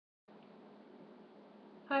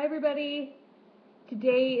Hi everybody.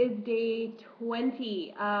 Today is day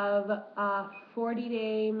 20 of a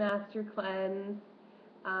 40-day master cleanse,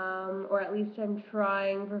 or at least I'm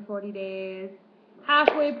trying for 40 days.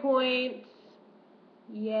 Halfway point,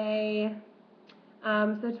 yay.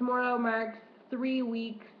 So tomorrow marks 3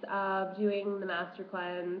 weeks of doing the master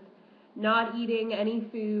cleanse, not eating any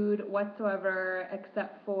food whatsoever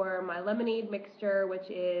except for my lemonade mixture, which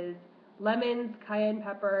is lemons, cayenne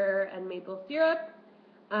pepper, and maple syrup.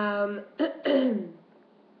 Um,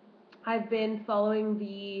 I've been following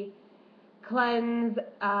the cleanse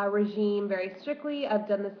regime very strictly. I've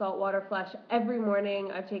done the saltwater flush every morning.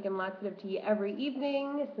 I've taken laxative tea every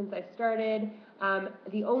evening since I started.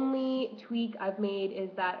 The only tweak I've made is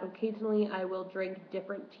that occasionally I will drink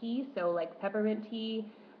different tea, so like peppermint tea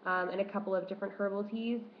and a couple of different herbal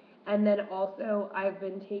teas. And then also I've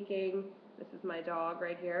been taking, this is my dog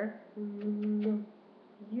right here.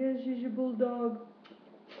 Yes, she's a bulldog.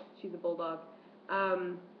 She's a bulldog.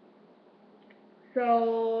 Um,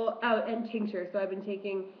 and tincture. So I've been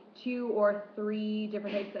taking 2 or 3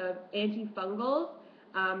 different types of antifungals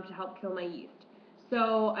to help kill my yeast.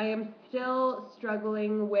 So I am still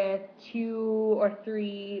struggling with 2 or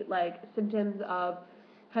 3 symptoms of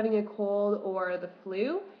having a cold or the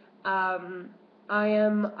flu. I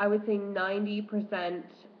would say 90%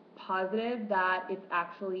 positive that it's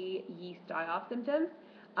actually yeast die-off symptoms.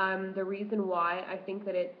 The reason why I think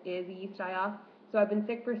that it is yeast die-off, so I've been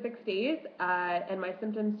sick for 6 days, and my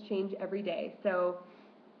symptoms change every day. So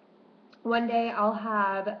one day I'll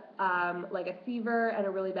have like a fever and a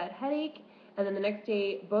really bad headache, and then the next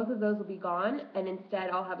day both of those will be gone, and instead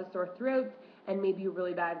I'll have a sore throat and maybe a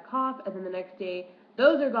really bad cough, and then the next day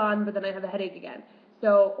those are gone, but then I have a headache again.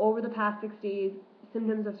 So over the past 6 days,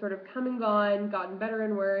 symptoms have sort of come and gone, gotten better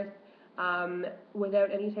and worse,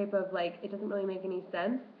 without any type of it doesn't really make any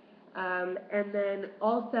sense. And then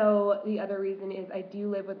also the other reason is I do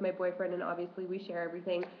live with my boyfriend, and obviously we share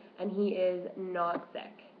everything, and he is not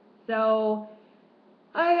sick. So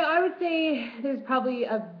I would say there's probably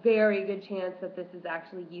a very good chance that this is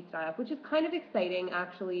actually yeast die-off, which is kind of exciting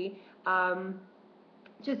actually.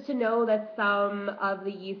 Just to know that some of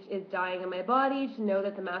the yeast is dying in my body, to know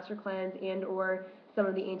that the master cleanse and or some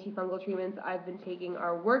of the antifungal treatments I've been taking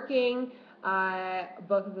are working.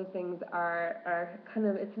 Both of those things are kind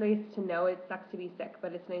of, it's nice to know. It sucks to be sick,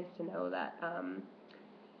 but it's nice to know that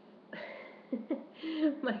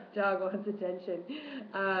my dog wants attention.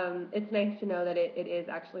 It's nice to know that it is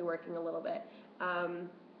actually working a little bit.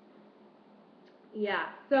 Yeah,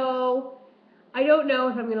 so I don't know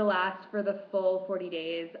if I'm going to last for the full 40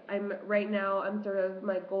 days. Right now,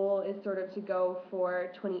 my goal is sort of to go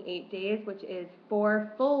for 28 days, which is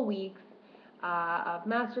 4 full weeks of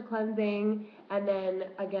master cleansing, and then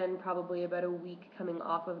again, probably about a week coming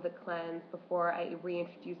off of the cleanse before I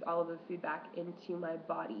reintroduce all of the food back into my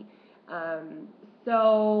body.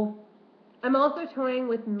 So I'm also toying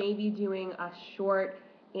with maybe doing a short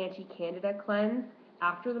anti-Candida cleanse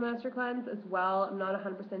after the master cleanse as well. I'm not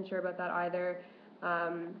 100% sure about that either.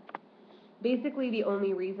 Basically, the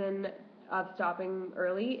only reason of stopping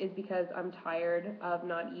early is because I'm tired of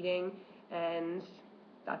not eating, and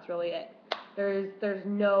that's really it. There's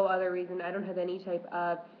no other reason. I don't have any type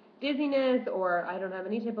of dizziness, or I don't have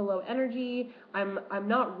any type of low energy. I'm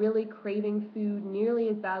not really craving food nearly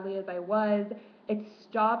as badly as I was. It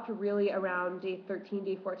stopped really around day 13,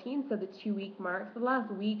 day 14, so the 2-week mark. So the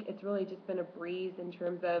last week, it's really just been a breeze in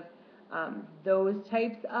terms of those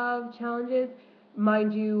types of challenges.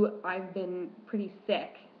 Mind you, I've been pretty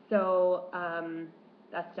sick, so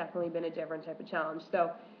that's definitely been a different type of challenge.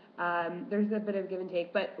 So there's a bit of give and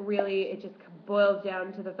take, but really it just boils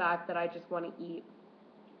down to the fact that I just want to eat.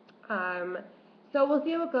 So we'll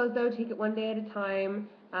see how it goes, though. Take it one day at a time.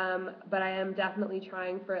 But I am definitely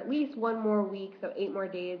trying for at least 1 more week, so 8 more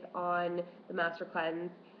days on the master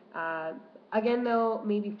cleanse. Again, though,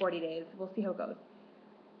 maybe 40 days. We'll see how it goes.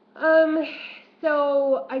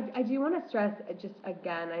 So I do want to stress just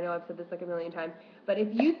again, I know I've said this like a million times, but if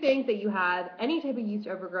you think that you have any type of yeast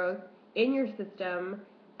overgrowth in your system,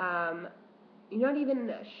 you're not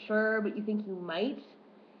even sure, but you think you might,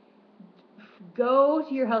 go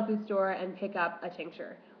to your health food store and pick up a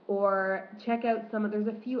tincture, or check out there's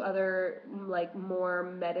a few other more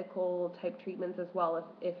medical type treatments as well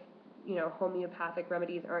if homeopathic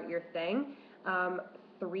remedies aren't your thing.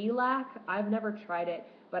 3-lac, I've never tried it,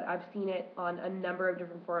 but I've seen it on a number of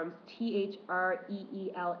different forums, THREELAC.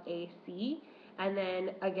 And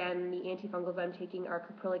then again, the antifungals I'm taking are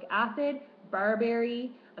caprylic acid,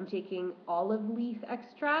 barberry, I'm taking olive leaf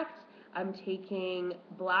extract, I'm taking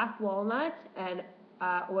black walnut and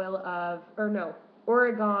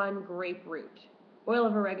Oregon grapefruit. Oil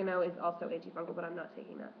of oregano is also antifungal, but I'm not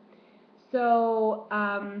taking that. So,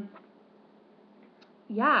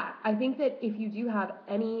 yeah, I think that if you do have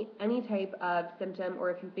any type of symptom,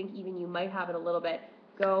 or if you think even you might have it a little bit,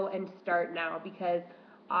 go and start now, because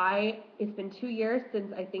it's been 2 years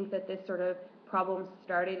since I think that this sort of problem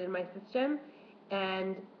started in my system,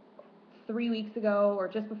 and 3 weeks ago, or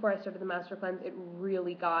just before I started the master cleanse, it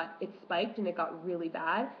spiked and it got really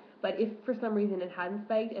bad. But if for some reason it hadn't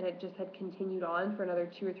spiked and it just had continued on for another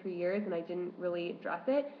 2 or 3 years and I didn't really address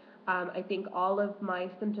it, I think all of my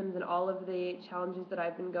symptoms and all of the challenges that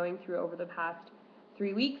I've been going through over the past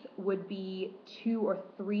 3 weeks would be 2 or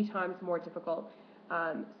 3 times more difficult.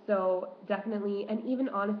 So definitely, and even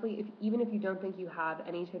honestly, even if you don't think you have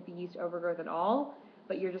any type of yeast overgrowth at all,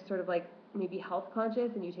 but you're just sort of like maybe health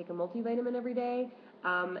conscious and you take a multivitamin every day,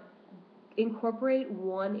 incorporate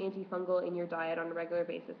one antifungal in your diet on a regular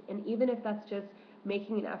basis. And even if that's just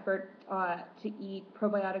making an effort to eat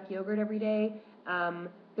probiotic yogurt every day,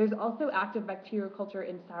 there's also active bacterial culture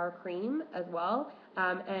in sour cream as well.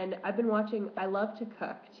 And I love to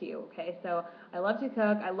cook too, okay? So I love to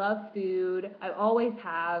cook, I love food, I always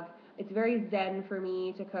have. It's very zen for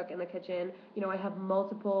me to cook in the kitchen. You know, I have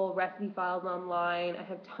multiple recipe files online. I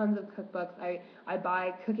have tons of cookbooks. I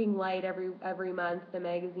buy Cooking Light every month, the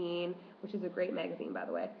magazine, which is a great magazine, by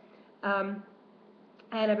the way. And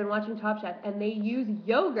I've been watching Top Chef, and they use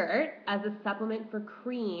yogurt as a supplement for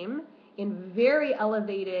cream in very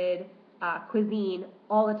elevated cuisine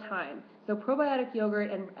all the time. So probiotic yogurt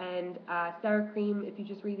and sour cream, if you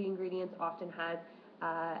just read the ingredients, often has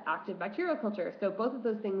active bacterial culture. So both of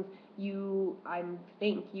those things I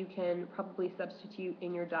think you can probably substitute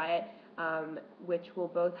in your diet, which will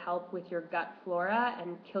both help with your gut flora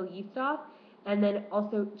and kill yeast off. And then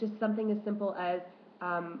also just something as simple as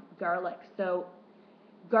garlic. So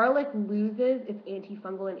garlic loses its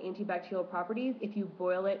antifungal and antibacterial properties if you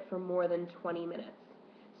boil it for more than 20 minutes.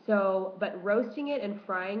 So, but roasting it and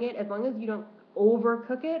frying it, as long as you don't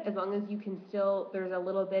overcook it, as long as you can there's a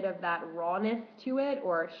little bit of that rawness to it,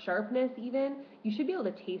 or sharpness even, you should be able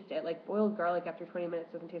to taste it. Like boiled garlic after 20 minutes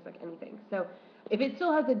doesn't taste like anything. So if it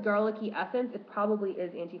still has a garlicky essence, it probably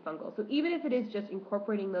is antifungal. So even if it is just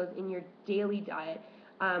incorporating those in your daily diet,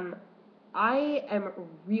 I am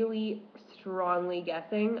really strongly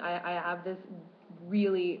guessing, I have this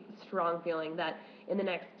really strong feeling that in the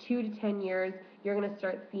next 2 to 10 years, you're going to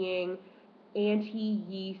start seeing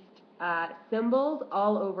anti-yeast symbols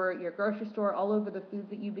all over your grocery store, all over the foods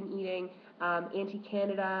that you've been eating,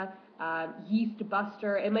 anti-Candida, yeast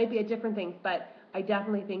buster. It might be at different things, but I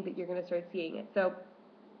definitely think that you're going to start seeing it. So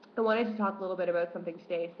I wanted to talk a little bit about something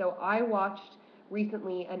today. So I watched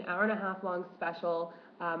recently an hour-and-a-half long special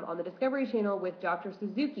on the Discovery Channel with Dr.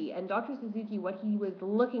 Suzuki. And Dr. Suzuki, what he was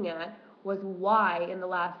looking at was why in the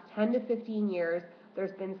last 10 to 15 years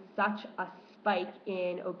there's been such a spike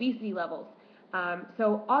in obesity levels.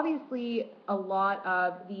 So obviously a lot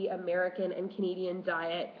of the American and Canadian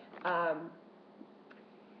diet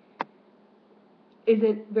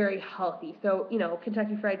isn't very healthy. So, you know,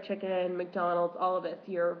 Kentucky Fried Chicken, McDonald's, all of this,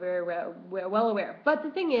 you're very well aware. But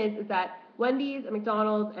the thing is that Wendy's and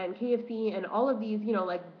McDonald's and KFC and all of these, you know,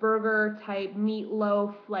 like burger type,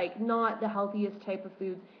 meatloaf, like not the healthiest type of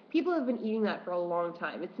foods, people have been eating that for a long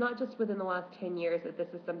time. It's not just within the last 10 years that this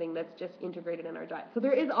is something that's just integrated in our diet. So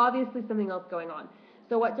there is obviously something else going on.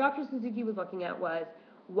 So what Dr. Suzuki was looking at was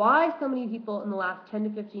why so many people in the last 10 to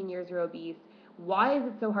 15 years are obese. Why is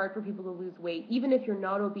it so hard for people to lose weight? Even if you're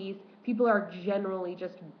not obese, people are generally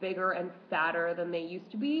just bigger and fatter than they used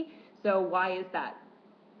to be. So why is that?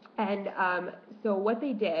 And so what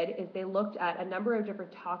they did is they looked at a number of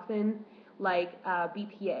different toxins like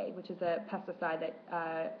BPA, which is a pesticide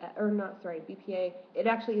BPA, it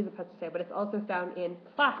actually is a pesticide, but it's also found in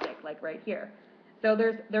plastic, like right here. So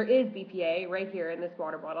there is BPA right here in this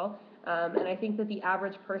water bottle, and I think that the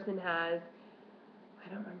average person has, I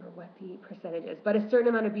don't remember what the percentage is, but a certain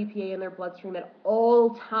amount of BPA in their bloodstream at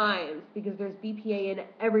all times, because there's BPA in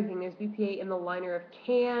everything. There's BPA in the liner of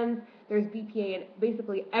cans. There's BPA in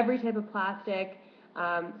basically every type of plastic.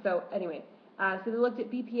 So they looked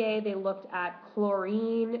at BPA. They looked at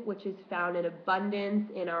chlorine, which is found in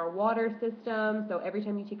abundance in our water system. So every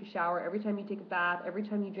time you take a shower, every time you take a bath, every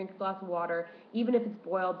time you drink a glass of water, even if it's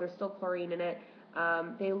boiled, there's still chlorine in it.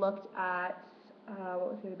 They looked at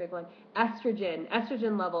what was the other big one?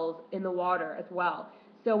 Estrogen levels in the water as well.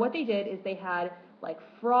 So what they did is they had like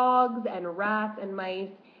frogs and rats and mice,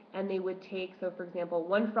 and they would take, so for example,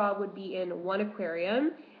 one frog would be in one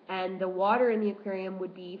aquarium, and the water in the aquarium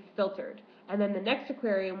would be filtered. And then the next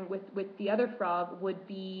aquarium with the other frog would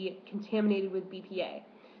be contaminated with BPA.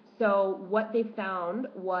 So what they found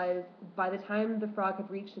was by the time the frog had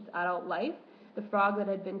reached its adult life, the frog that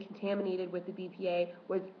had been contaminated with the BPA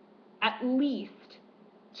was at least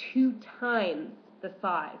 2 times the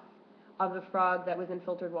size of the frog that was in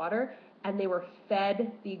filtered water, and they were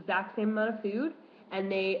fed the exact same amount of food,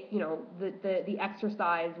 and they, the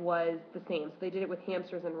exercise was the same. So they did it with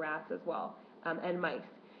hamsters and rats as well, and mice.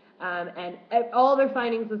 And all their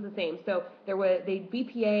findings was the same. So there was the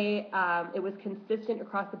BPA, it was consistent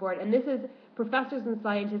across the board. And this is professors and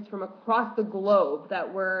scientists from across the globe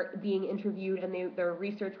that were being interviewed, and their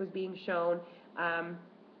research was being shown.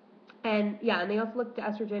 And they also looked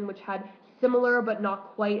at estrogen, which had similar but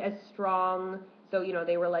not quite as strong. So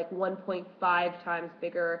they were like 1.5 times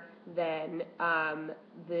bigger than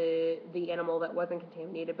the animal that wasn't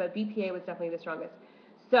contaminated. But BPA was definitely the strongest.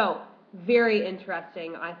 So very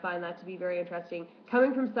interesting. I find that to be very interesting.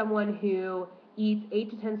 Coming from someone who eats 8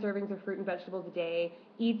 to 10 servings of fruit and vegetables a day,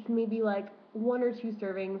 eats maybe like 1 or 2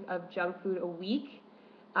 servings of junk food a week,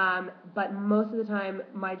 but most of the time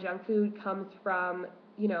my junk food comes from,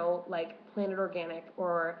 like Planet Organic,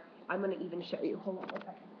 or I'm going to even show you. Hold on 1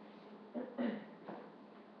 second.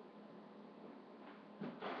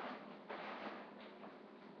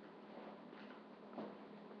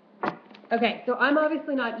 Okay, so I'm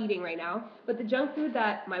obviously not eating right now, but the junk food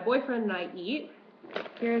that my boyfriend and I eat,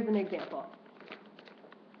 here's an example.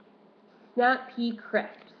 Snap pea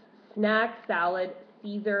crisps, snack salad,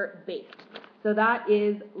 Caesar baked. So that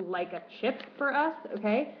is like a chip for us,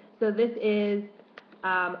 okay? So this is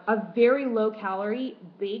a very low calorie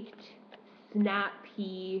baked snap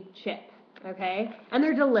pea chip, okay? And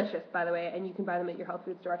they're delicious, by the way, and you can buy them at your health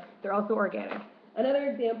food store. They're also organic. Another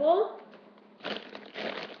example,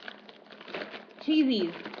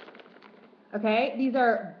 cheesies. Okay, these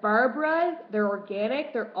are Barbara's. They're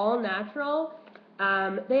organic. They're all natural.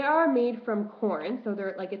 They are made from corn, so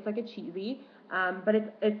it's like a cheesy, but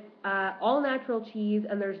it's all natural cheese,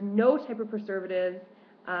 and there's no type of preservatives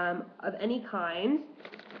of any kind.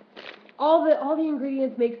 All the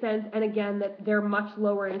ingredients make sense, and again, that they're much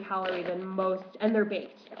lower in calorie than most, and they're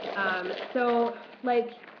baked. So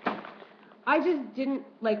I just didn't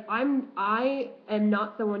I am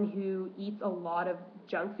not someone who eats a lot of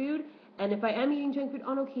junk food, and if I am eating junk food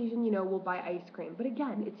on occasion, we'll buy ice cream. But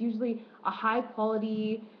again, it's usually a high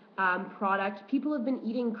quality product. People have been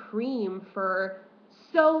eating cream for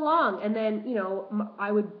so long, and then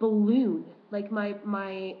I would balloon, like my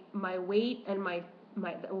weight and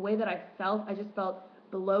the way that I felt. I just felt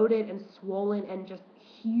bloated and swollen and just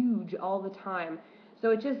huge all the time.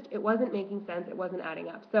 So it wasn't making sense. It wasn't adding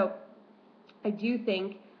up. So I do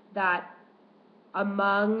think that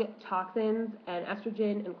among toxins and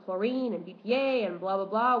estrogen and chlorine and BPA and blah, blah,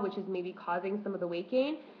 blah, which is maybe causing some of the weight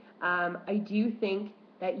gain, I do think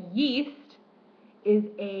that yeast is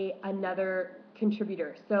another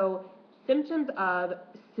contributor. So symptoms of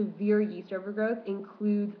severe yeast overgrowth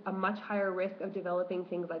includes a much higher risk of developing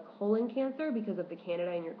things like colon cancer because of the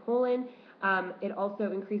Candida in your colon. It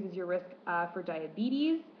also increases your risk for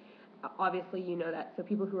diabetes. Obviously, you know that. So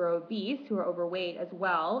people who are obese, who are overweight as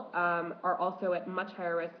well, are also at much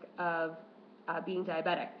higher risk of being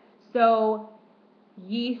diabetic. So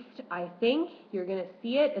yeast, I think you're going to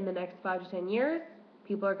see it in the next 5 to 10 years.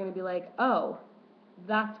 People are going to be like, oh,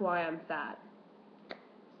 that's why I'm fat.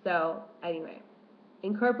 So anyway,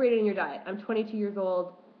 incorporate it in your diet. I'm 22 years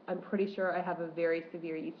old. I'm pretty sure I have a very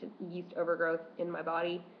severe yeast overgrowth in my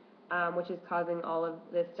body, which is causing all of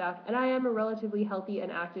this stuff. And I am a relatively healthy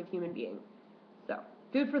and active human being. So,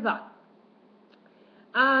 food for thought.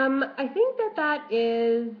 I think that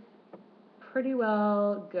is pretty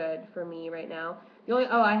well good for me right now.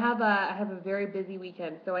 I have a very busy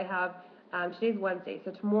weekend. So I have today's Wednesday.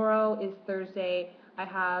 So tomorrow is Thursday. I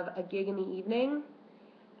have a gig in the evening.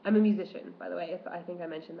 I'm a musician, by the way, if I think I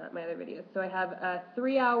mentioned that in my other videos. So I have a 2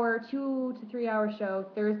 to 3 hour show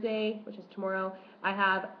Thursday, which is tomorrow. I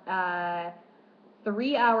have a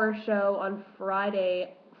 3-hour show on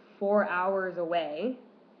Friday, 4 hours away,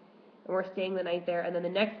 and we're staying the night there. And then the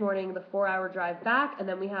next morning, the 4-hour drive back, and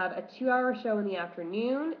then we have a 2-hour show in the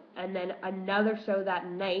afternoon, and then another show that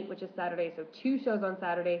night, which is Saturday. So 2 shows on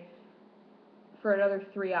Saturday for another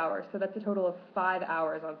 3 hours. So that's a total of 5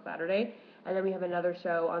 hours on Saturday. And then we have another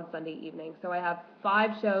show on Sunday evening. So I have 5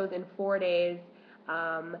 shows in 4 days.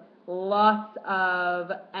 Lots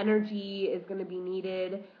of energy is going to be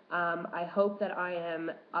needed. I hope that I am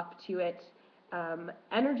up to it.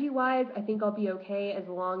 Energy-wise, I think I'll be okay as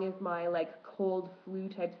long as my cold flu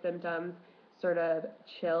type symptoms sort of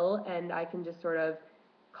chill, and I can just sort of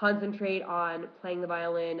concentrate on playing the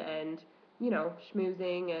violin and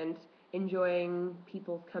schmoozing and enjoying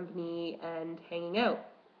people's company and hanging out.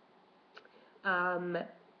 Um,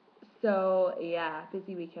 so yeah,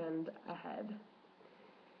 busy weekend ahead.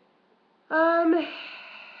 Um,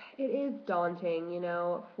 it is daunting,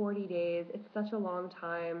 40 days. It's such a long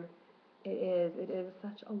time. It is. It is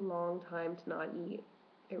such a long time to not eat.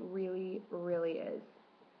 It really, really is.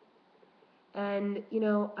 And,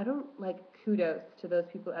 I don't like kudos to those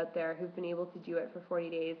people out there who've been able to do it for 40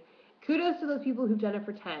 days. Kudos to those people who've done it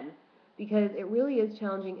for 10 because it really is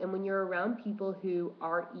challenging. And when you're around people who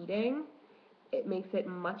are eating, it makes it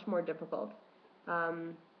much more difficult.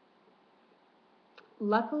 Um,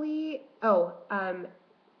 luckily,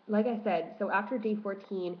 like I said, so after day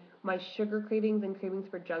 14, my sugar cravings and cravings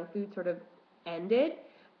for junk food sort of ended.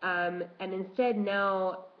 And instead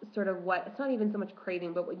now, sort of what, it's not even so much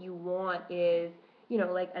craving, but what you want is,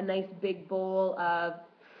 like a nice big bowl of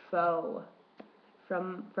pho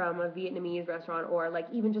from a Vietnamese restaurant, or like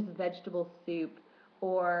even just vegetable soup,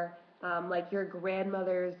 or like your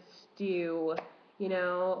grandmother's stew,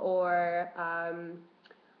 or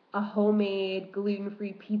a homemade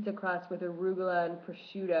gluten-free pizza crust with arugula and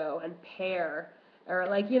prosciutto and pear, or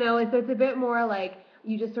like so it's a bit more like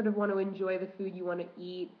you just sort of want to enjoy the food you want to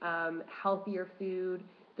eat, healthier food.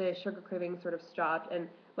 The sugar craving sort of stopped, and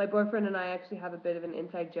my boyfriend and I actually have a bit of an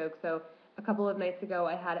inside joke. So a couple of nights ago,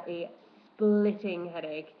 I had a splitting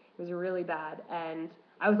headache. It was really bad, and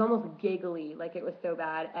I was almost giggly, like it was so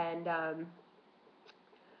bad, and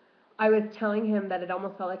I was telling him that it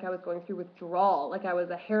almost felt like I was going through withdrawal, like I was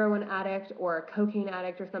a heroin addict or a cocaine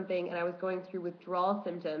addict or something, and I was going through withdrawal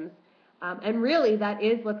symptoms. And really, that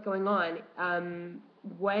is what's going on.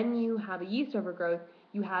 When you have a yeast overgrowth,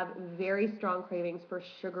 you have very strong cravings for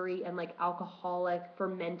sugary and like alcoholic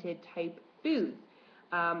fermented type foods.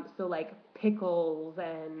 So like pickles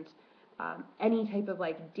and any type of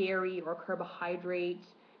like dairy or carbohydrate,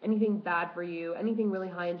 anything bad for you, anything really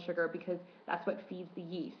high in sugar, because that's what feeds the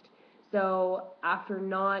yeast. So after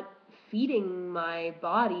not feeding my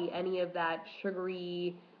body any of that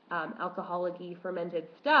sugary, alcoholic-y fermented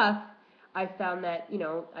stuff, I found that,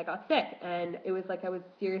 I got sick, and it was like I was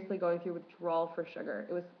seriously going through withdrawal for sugar.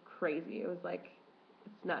 It was crazy. It was like,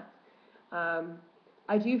 it's nuts. Um,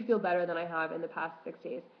 I do feel better than I have in the past 6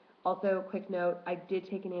 days. Also, quick note, I did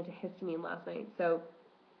take an antihistamine last night. So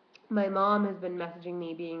my mom has been messaging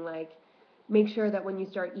me being like, make sure that when you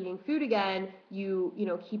start eating food again, you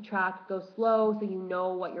keep track, go slow so you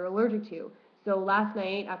know what you're allergic to. So last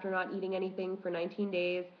night, after not eating anything for 19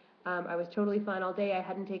 days, I was totally fine all day. I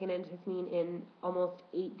hadn't taken antihistamine in almost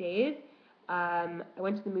 8 days. I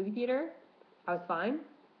went to the movie theater. I was fine.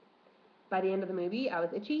 By the end of the movie, I was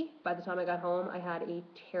itchy. By the time I got home, I had a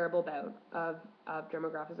terrible bout of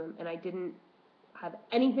dermographism, and I didn't have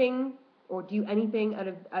anything or do anything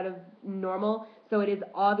out of normal. So it is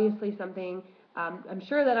obviously something. I'm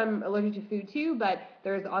sure that I'm allergic to food too, but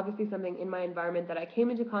there is obviously something in my environment that I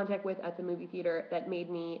came into contact with at the movie theater that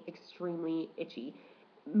made me extremely itchy.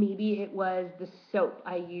 Maybe it was the soap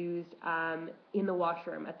I used in the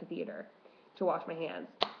washroom at the theater to wash my hands.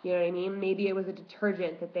 You know what I mean? Maybe it was a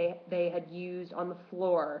detergent that they had used on the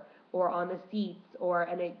floor or on the seats,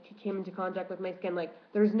 and it came into contact with my skin. Like,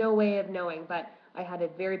 there's no way of knowing, but I had a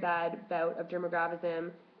very bad bout of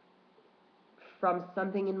dermographism from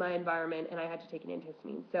something in my environment, and I had to take an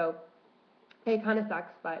antihistamine. So it kind of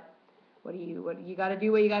sucks, but what you got to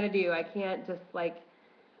do what you got to do. I can't just like,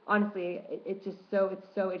 honestly, it's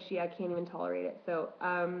so itchy. I can't even tolerate it. So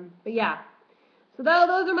but yeah. So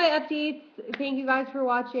those are my updates. Thank you guys for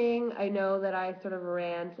watching. I know that I sort of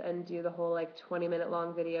rant and do the whole like 20-minute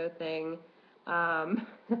long video thing. Um,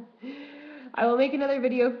 I will make another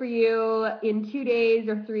video for you in 2 days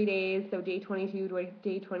or 3 days. So day 22 to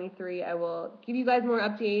day 23, I will give you guys more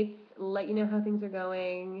updates, let you know how things are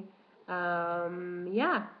going.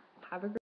 Yeah, have a great